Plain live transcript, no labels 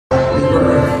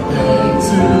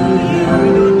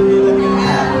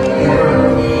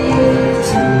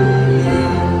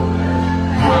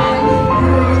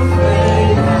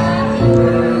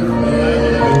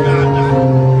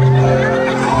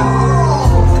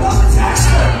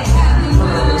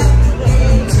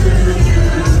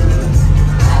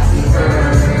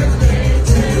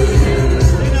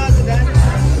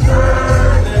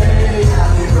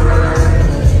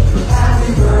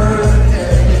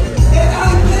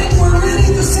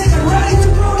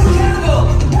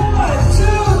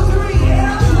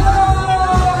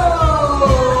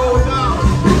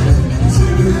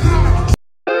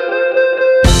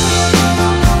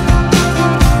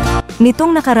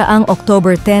Nitong nakaraang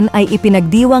October 10 ay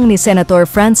ipinagdiwang ni Senator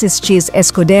Chiz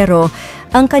Escudero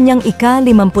ang kanyang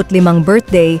ika-55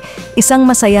 birthday, isang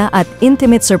masaya at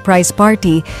intimate surprise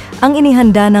party ang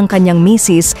inihanda ng kanyang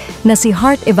misis na si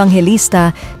Evangelista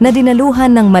na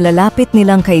dinaluhan ng malalapit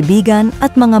nilang kaibigan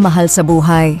at mga mahal sa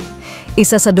buhay.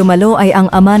 Isa sa dumalo ay ang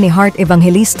ama ni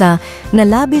Evangelista na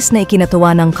labis na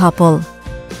ikinatuwa ng couple.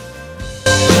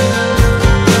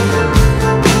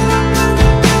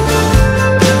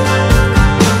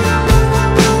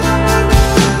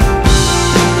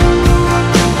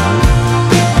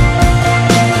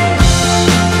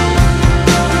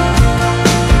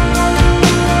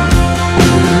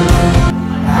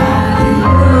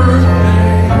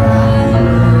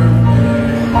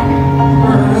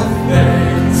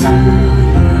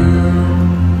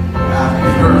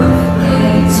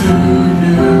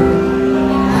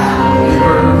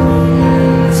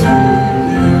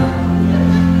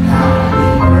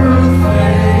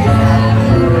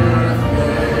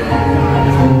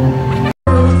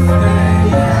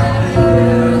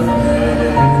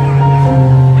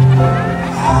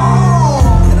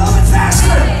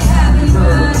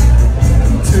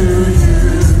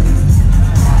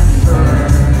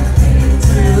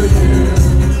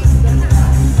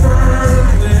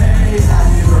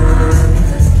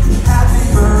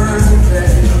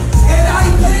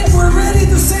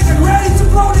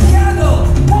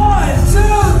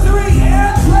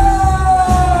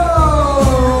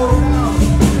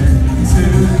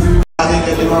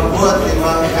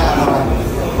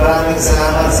 Maraming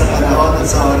salamat sa panahon at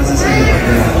sa oras sa inyo.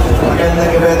 Magandang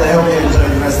gabi. I hope you enjoy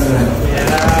the rest of the night.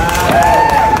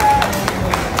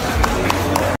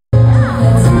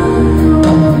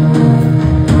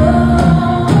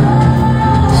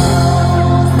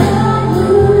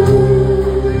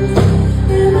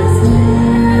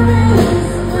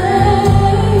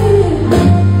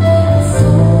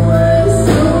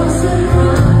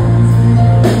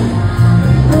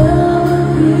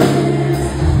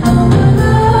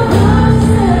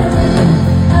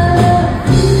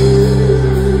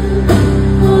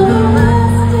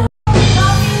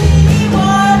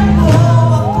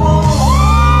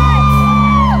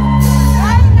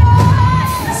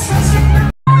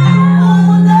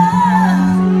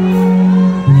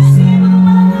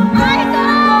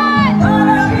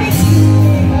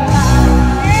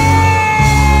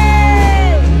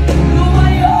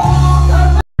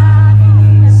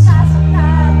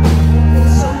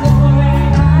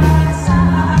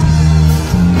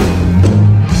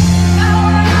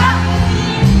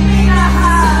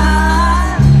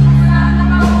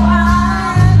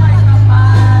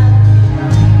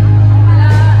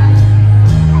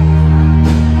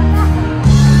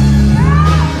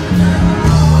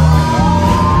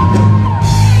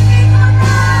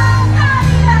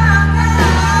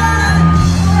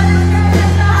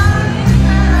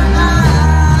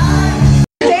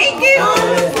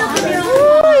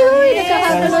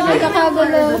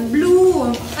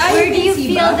 Blue. Where do you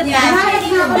feel the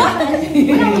magic?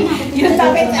 Yung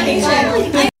tapit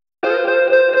ang